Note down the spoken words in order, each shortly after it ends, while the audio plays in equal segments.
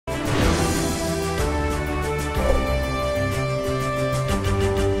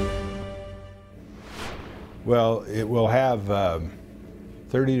Well, it will have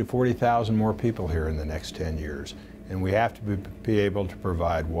 30 to 40,000 more people here in the next 10 years. And we have to be able to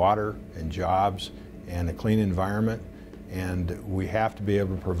provide water and jobs and a clean environment. And we have to be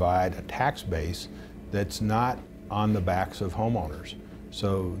able to provide a tax base that's not on the backs of homeowners.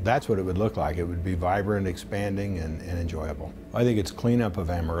 So that's what it would look like. It would be vibrant, expanding, and enjoyable. I think it's cleanup of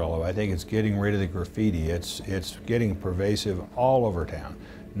Amarillo. I think it's getting rid of the graffiti. It's getting pervasive all over town,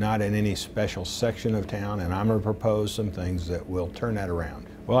 not in any special section of town, and I'm going to propose some things that will turn that around.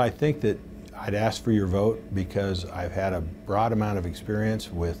 Well, I think that I'd ask for your vote because I've had a broad amount of experience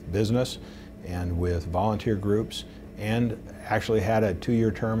with business and with volunteer groups, and actually had a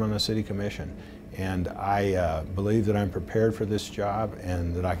 2-year term on the city commission. And I believe that I'm prepared for this job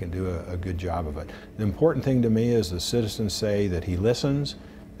and that I can do a good job of it. The important thing to me is the citizens say that he listens,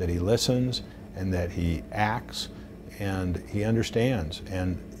 and that he acts, and he understands.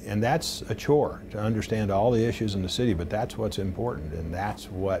 And that's a chore, to understand all the issues in the city, but that's what's important, and that's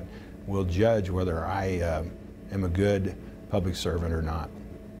what will judge whether I am a good public servant or not.